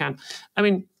out if we can. I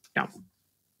mean, yeah,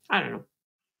 I don't know.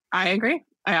 I agree.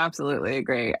 I absolutely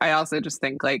agree. I also just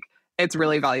think like it's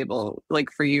really valuable,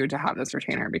 like for you to have this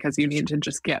retainer, because you need to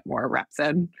just get more reps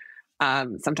in.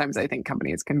 Sometimes I think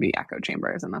companies can be echo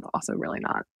chambers, and that's also really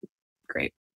not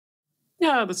great.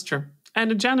 Yeah, that's true. And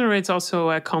it generates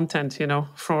also content, you know,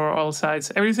 for all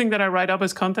sides. Everything that I write up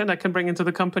as content, I can bring into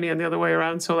the company and the other way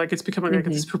around. So like it's becoming like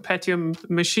this perpetuum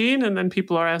machine. And then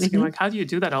people are asking like, how do you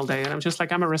do that all day? And I'm just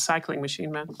like, I'm a recycling machine,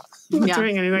 man. I'm not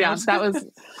doing anything else. that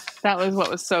was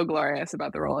what was so glorious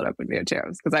about the role at OpenVIA too,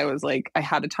 because I was like, I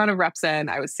had a ton of reps in,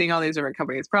 I was seeing all these different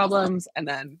companies' problems, and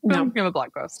then boom, you have a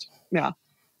blog post. Yeah.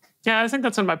 Yeah, I think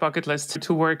that's on my bucket list,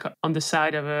 to work on the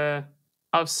side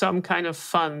of some kind of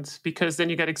fund, because then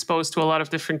you get exposed to a lot of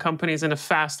different companies in a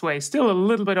fast way, still a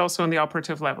little bit also on the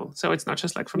operative level. So it's not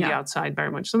just like from the outside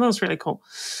very much. So that was really cool.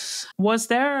 Was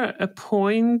there a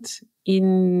point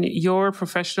in your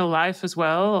professional life as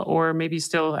well, or maybe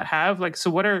still have, like,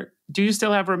 so do you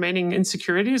still have remaining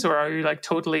insecurities, or are you like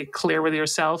totally clear with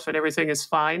yourself and everything is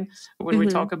fine? When we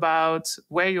talk about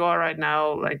where you are right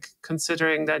now, like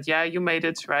considering that, yeah, you made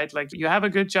it, right? Like you have a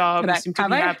good job, you seem to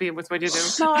be happy with what you do.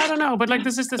 No, I don't know. But like,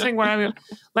 this is the thing where I'm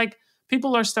like,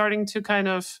 people are starting to kind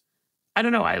of, I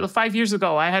don't know, 5 years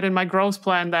ago, I had in my growth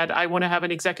plan that I want to have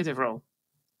an executive role.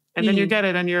 And then you get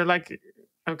it and you're like,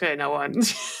 okay, now what?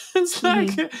 It's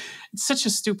like, it's such a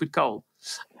stupid goal.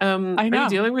 I know. Are you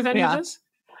dealing with any of this?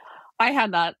 I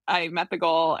had that. I met the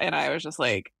goal and I was just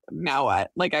like, now what?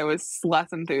 Like I was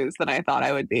less enthused than I thought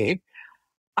I would be.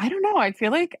 I don't know. I feel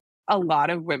like a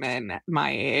lot of women my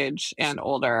age and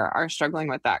older are struggling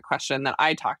with that question that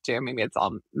I talk to. Maybe it's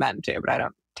all men too, but I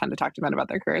don't tend to talk to men about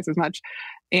their careers as much.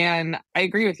 And I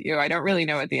agree with you. I don't really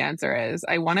know what the answer is.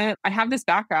 I have this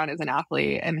background as an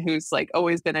athlete and who's like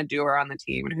always been a doer on the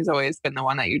team and who's always been the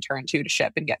one that you turn to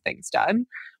ship and get things done.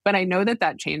 But I know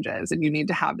that changes and you need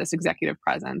to have this executive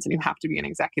presence and you have to be an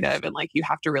executive and like you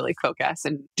have to really focus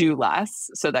and do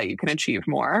less so that you can achieve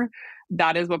more.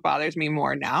 That is what bothers me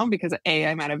more now because A,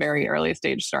 I'm at a very early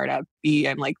stage startup. B,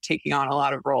 I'm like taking on a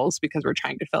lot of roles because we're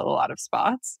trying to fill a lot of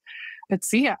spots. But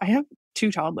C, I have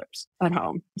 2 toddlers at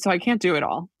home. So I can't do it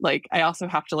all. Like I also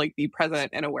have to like be present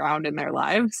and around in their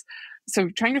lives. So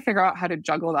trying to figure out how to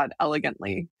juggle that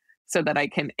elegantly so that I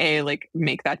can A, like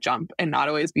make that jump and not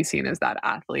always be seen as that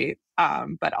athlete,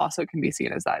 but also can be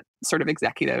seen as that sort of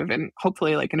executive and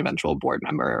hopefully like an eventual board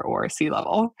member or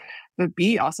C-level. But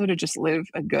B, also to just live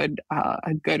a good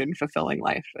and fulfilling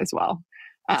life as well.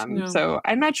 So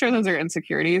I'm not sure those are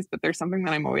insecurities, but there's something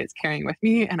that I'm always carrying with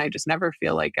me. And I just never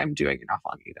feel like I'm doing enough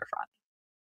on either front.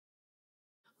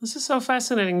 This is so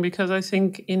fascinating because I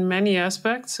think in many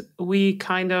aspects, we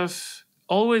kind of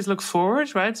always look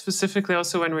forward, right? Specifically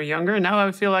also when we're younger. Now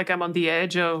I feel like I'm on the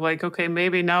edge of like, okay,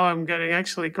 maybe now I'm getting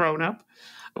actually grown up,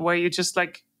 where you just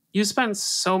like, you spend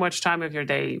so much time of your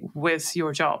day with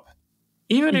your job.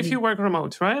 Even if you work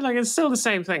remote, right? Like it's still the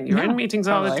same thing. You're in meetings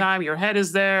all the time. Your head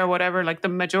is there, whatever. Like the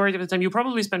majority of the time, you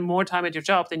probably spend more time at your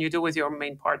job than you do with your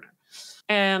main partner.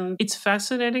 And it's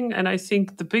fascinating. And I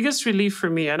think the biggest relief for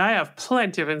me, and I have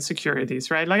plenty of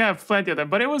insecurities, right? Like I have plenty of them,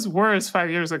 but it was worse 5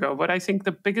 years ago. But I think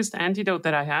the biggest antidote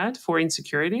that I had for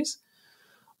insecurities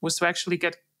was to actually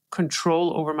get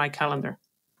control over my calendar.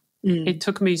 It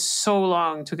took me so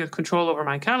long to get control over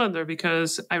my calendar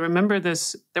because I remember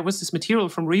there was this material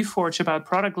from Reforge about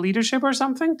product leadership or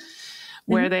something,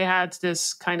 where they had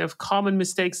this kind of common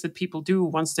mistakes that people do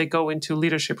once they go into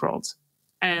leadership roles.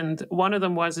 And one of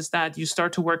them is that you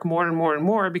start to work more and more and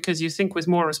more because you think with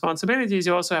more responsibilities,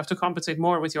 you also have to compensate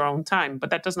more with your own time. But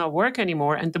that does not work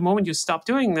anymore. And the moment you stop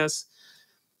doing this,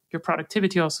 your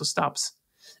productivity also stops.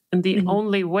 And the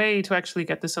only way to actually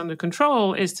get this under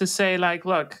control is to say like,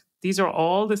 look, these are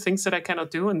all the things that I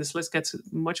cannot do. And this list gets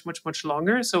much, much, much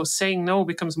longer. So saying no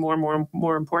becomes more and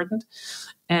more important.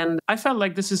 And I felt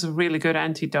like this is a really good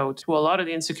antidote to a lot of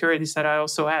the insecurities that I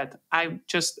also had. I'm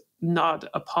just not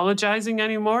apologizing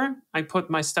anymore. I put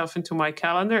my stuff into my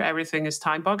calendar. Everything is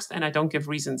time boxed and I don't give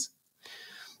reasons.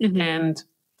 And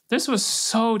this was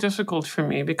so difficult for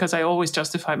me because I always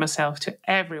justify myself to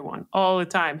everyone all the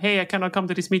time. Hey, I cannot come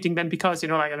to this meeting then because,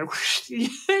 like,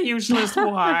 useless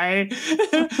why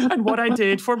and what I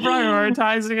did for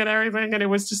prioritizing and everything. And it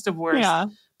was just the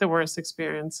worst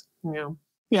experience.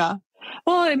 Yeah.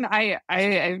 Well, and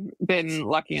I've been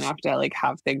lucky enough to like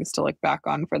have things to look back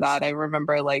on for that. I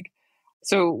remember like,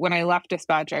 so when I left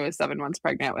dispatch, I was 7 months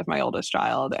pregnant with my oldest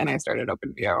child and I started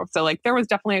OpenView. So like there was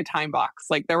definitely a time box.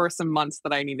 Like there were some months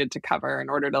that I needed to cover in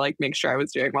order to like make sure I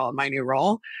was doing well in my new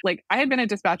role. Like I had been at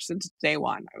dispatch since day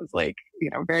one. I was like,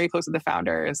 very close to the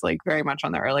founders, like very much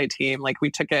on the early team. Like we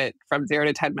took it from 0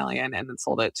 to 10 million and then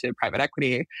sold it to private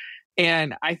equity.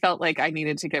 And I felt like I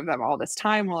needed to give them all this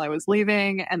time while I was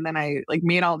leaving. And then I like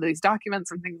made all these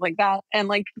documents and things like that. And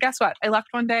like, guess what? I left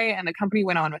one day and the company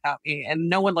went on without me and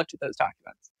no one looked at those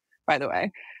documents, by the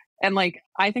way. And like,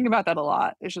 I think about that a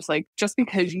lot. It's just like, just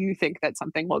because you think that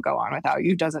something will go on without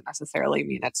you doesn't necessarily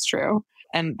mean it's true.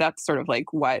 And that's sort of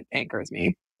like what anchors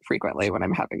me frequently when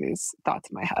I'm having these thoughts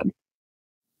in my head.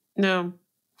 No.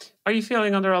 Are you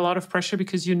feeling under a lot of pressure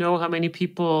because you know how many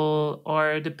people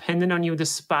are dependent on you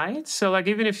despite? So like,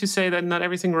 even if you say that not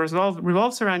everything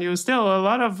revolves around you, still a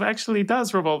lot of actually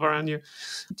does revolve around you.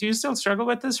 Do you still struggle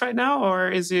with this right now,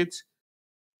 or is it?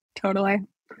 Totally.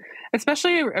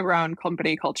 Especially around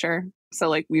company culture. So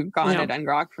like we've gone at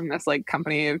ngrok from this like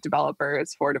company of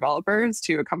developers for developers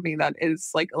to a company that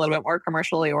is like a little bit more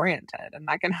commercially oriented, and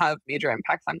that can have major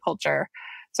impacts on culture.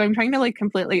 So I'm trying to like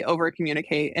completely over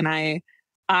communicate, and I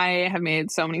have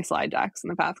made so many slide decks in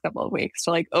the past couple of weeks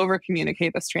to like over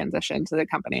communicate this transition to the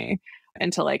company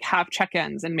and to like have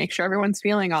check-ins and make sure everyone's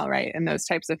feeling all right and those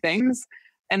types of things.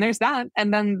 And there's that.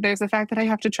 And then there's the fact that I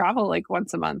have to travel like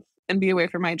once a month and be away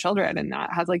from my children. And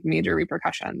that has like major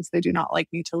repercussions. They do not like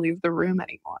me to leave the room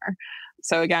anymore.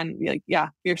 So again, like, yeah,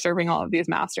 you're serving all of these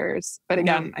masters. But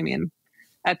again, I mean,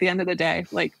 at the end of the day,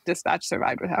 like dispatch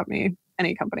survived without me.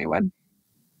 Any company would.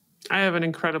 I have an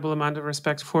incredible amount of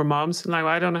respect for moms. Like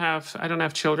I don't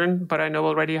have children, but I know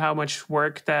already how much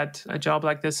work that a job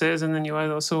like this is. And then you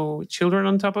have also children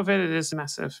on top of it. It is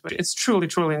massive, but it's truly,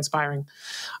 truly inspiring.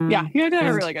 Yeah, you had to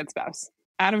have a really good spouse.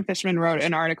 Adam Fishman wrote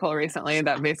an article recently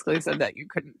that basically said that you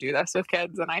couldn't do this with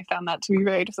kids. And I found that to be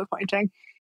very disappointing.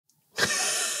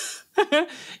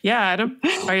 Yeah, Adam,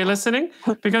 are you listening?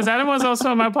 Because Adam was also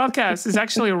on my podcast. He's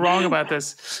actually wrong about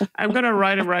this. I'm going to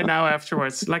write him right now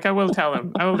afterwards. Like I will tell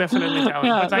him. I will definitely tell him.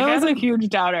 Yeah, but like, that was a huge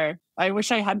doubter. I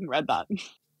wish I hadn't read that.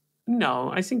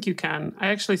 No, I think you can. I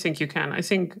actually think you can. I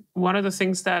think one of the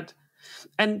things that,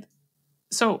 and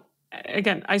so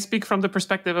again, I speak from the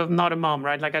perspective of not a mom,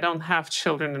 right? Like I don't have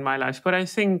children in my life, but I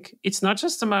think it's not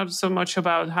just about so much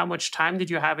about how much time did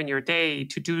you have in your day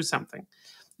to do something.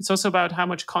 It's also about how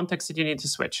much context did you need to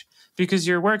switch, because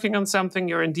you're working on something,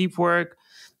 you're in deep work,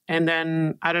 and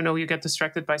then, I don't know, you get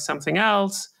distracted by something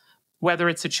else, whether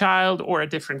it's a child or a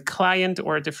different client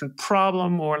or a different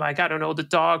problem, or like, I don't know, the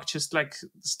dog just like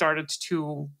started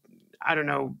to, I don't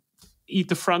know, eat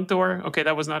the front door. Okay,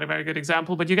 that was not a very good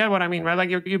example, but you get what I mean, right? Like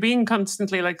you're being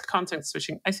constantly like context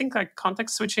switching. I think like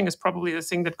context switching is probably the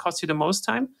thing that costs you the most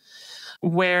time.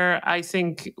 Where I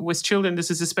think with children, this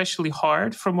is especially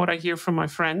hard from what I hear from my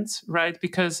friends, right?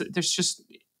 Because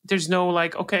there's no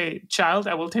like, okay, child,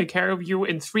 I will take care of you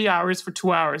in 3 hours for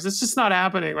 2 hours. It's just not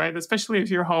happening, right? Especially if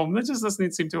you're home. That just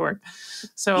doesn't seem to work.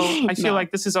 So I feel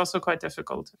like this is also quite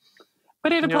difficult.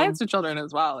 But it applies to children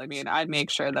as well. I mean, I'd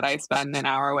make sure that I spend an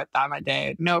hour with them a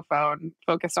day, no phone,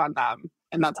 focused on them.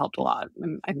 And that's helped a lot.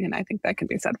 And I mean, I think that can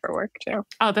be said for work too.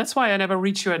 Oh, that's why I never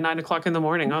reach you at 9 o'clock in the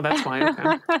morning. Oh, that's why.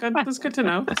 Okay. Good. That's good to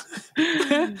know.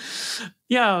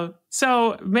 Yeah.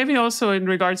 So maybe also in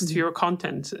regards to your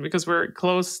content, because we're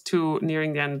close to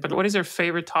nearing the end, but what is your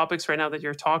favorite topics right now that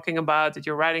you're talking about, that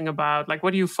you're writing about? Like,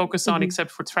 what do you focus on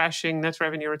except for trashing net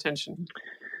revenue retention?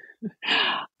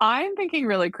 I'm thinking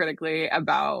really critically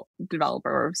about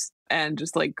developers and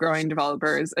just like growing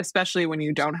developers, especially when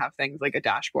you don't have things like a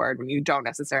dashboard, when you don't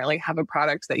necessarily have a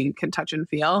product that you can touch and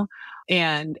feel.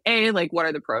 And like, what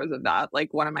are the pros of that?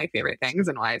 Like one of my favorite things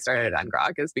and why I started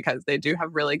ngrok is because they do have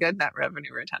really good net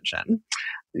revenue retention.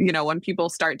 When people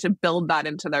start to build that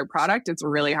into their product, it's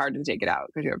really hard to take it out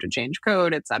because you have to change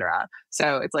code, et cetera.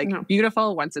 So it's like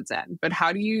beautiful once it's in, but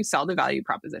how do you sell the value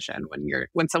proposition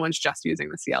when someone's just using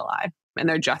the CLI and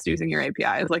they're just using your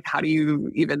APIs? Like, how do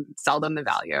you even sell them the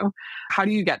value? How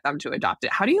do you get them to adopt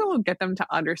it? How do you get them to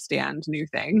understand new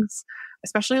things?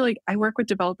 Especially like I work with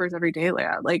developers every day,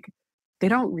 Leah. Like they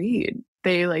don't read.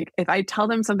 They like, if I tell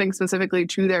them something specifically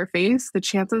to their face, the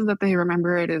chances that they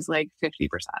remember it is like 50%.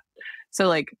 So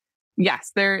like,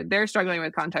 yes, they're struggling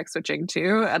with context switching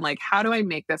too. And like, how do I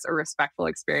make this a respectful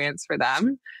experience for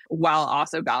them while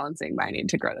also balancing my need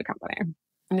to grow the company?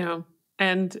 No.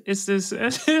 And is this,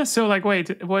 so like, wait,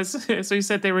 so you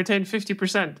said they retained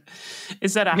 50%.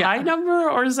 Is that a high number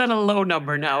or is that a low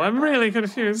number now? I'm really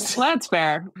confused. Well, that's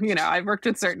fair. I've worked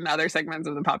with certain other segments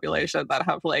of the population that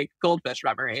have like goldfish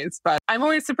memories, but I'm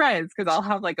always surprised because I'll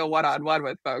have like a one-on-one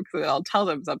with folks and I'll tell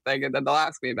them something and then they'll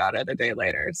ask me about it a day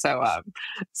later. So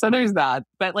there's that.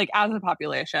 But like as a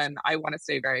population, I want to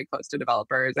stay very close to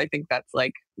developers. I think that's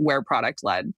like where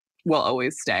product-led will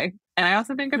always stay. And I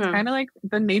also think it's kind of like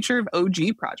the nature of OG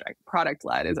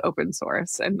product-led is open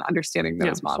source and understanding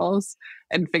those models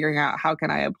and figuring out how can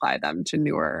I apply them to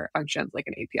newer functions like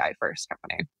an API first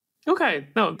company. Okay,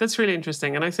 no, that's really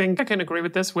interesting. And I think I can agree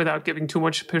with this without giving too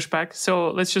much pushback. So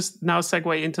let's just now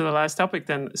segue into the last topic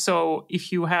then. So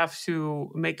if you have to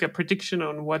make a prediction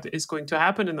on what is going to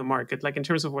happen in the market, like in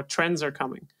terms of what trends are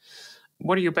coming,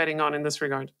 what are you betting on in this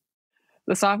regard?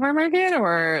 The software market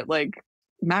or like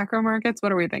macro markets?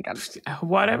 What are we thinking?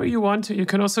 Whatever you want to. You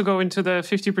can also go into the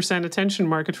 50% attention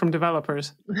market from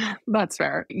developers. That's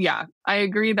fair. Yeah, I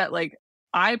agree that like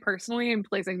I personally am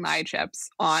placing my chips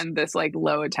on this like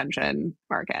low attention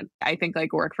market. I think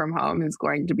like work from home is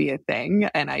going to be a thing.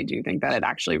 And I do think that it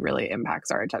actually really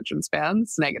impacts our attention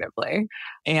spans negatively.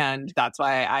 And that's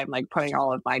why I'm like putting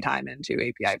all of my time into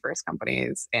API first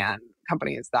companies and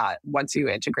companies that once you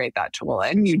integrate that tool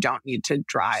in, you don't need to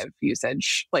drive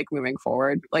usage like moving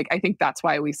forward. Like I think that's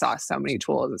why we saw so many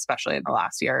tools, especially in the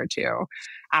last year or two,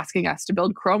 asking us to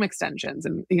build Chrome extensions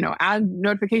and, add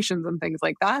notifications and things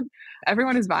like that.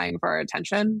 Everyone is vying for our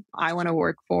attention. I want to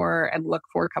work for and look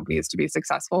for companies to be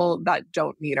successful that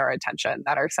don't need our attention,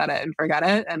 that are set it and forget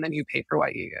it, and then you pay for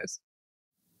what you use.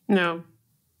 No.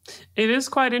 It is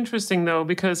quite interesting though,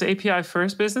 because API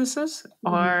first businesses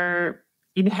are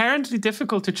inherently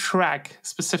difficult to track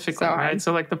specifically, right?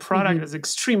 So like the product is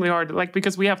extremely hard, like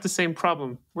because we have the same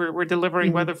problem. We're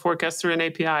delivering weather forecasts through an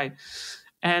API.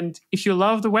 And if you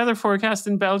love the weather forecast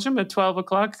in Belgium at 12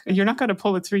 o'clock, you're not going to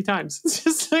pull it 3 times. It's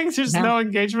just like there's no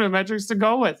engagement metrics to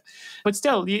go with. But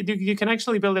still, you can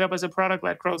actually build it up as a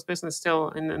product-led growth business still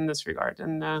in this regard.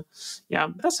 And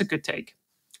that's a good take.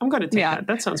 I'm going to take that.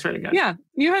 That sounds really good. Yeah.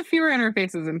 You have fewer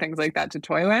interfaces and things like that to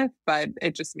toy with, but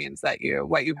it just means that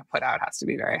what you put out has to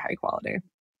be very high quality.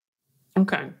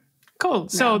 Okay. Cool.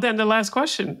 So then the last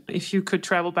question, if you could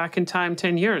travel back in time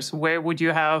 10 years, where would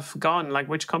you have gone? Like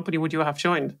which company would you have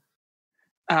joined?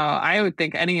 I would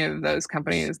think any of those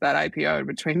companies that IPO'd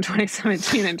between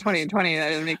 2017 and 2020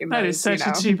 that is making that those, is such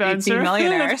a cheap answer.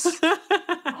 Millionaires.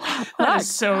 That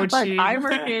is so cheap. I'm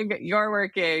working, you're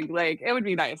working. Like it would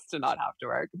be nice to not have to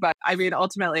work. But I mean,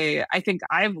 ultimately, I think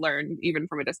I've learned even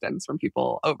from a distance from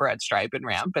people over at Stripe and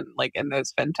Ramp and like in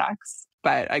those fintechs.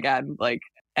 But again, like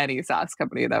any SaaS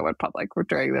company that went public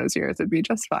during those years would be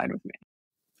just fine with me.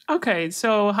 Okay,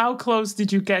 so how close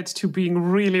did you get to being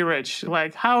really rich?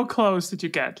 Like, how close did you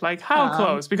get? Like, how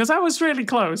close? Because I was really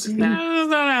close. That does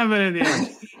not happen in the end.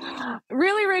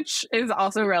 Really rich is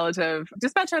also relative.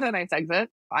 Dispatch had a nice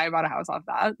exit. I bought a house off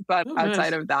that. But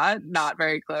outside of that, not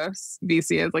very close.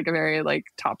 VC is like a very like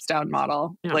tops down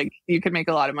model. Yeah. Like you can make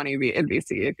a lot of money in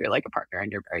VC if you're like a partner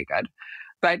and you're very good.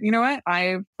 But you know what?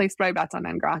 I've placed my bets on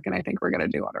ngrok and I think we're going to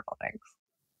do wonderful things.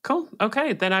 Cool.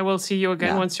 Okay. Then I will see you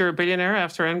again once you're a billionaire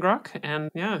after ngrok. And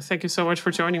thank you so much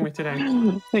for joining me today.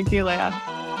 Thank you, Leah.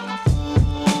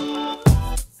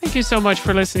 Thank you so much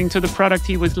for listening to the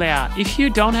ProducTea with Leah. If you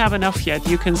don't have enough yet,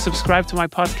 you can subscribe to my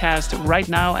podcast right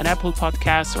now on Apple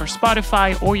Podcasts or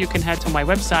Spotify, or you can head to my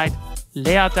website,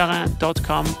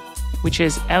 leahtarin.com, which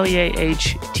is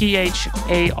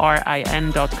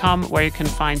leahtarin.com, where you can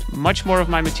find much more of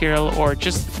my material or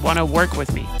just want to work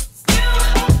with me.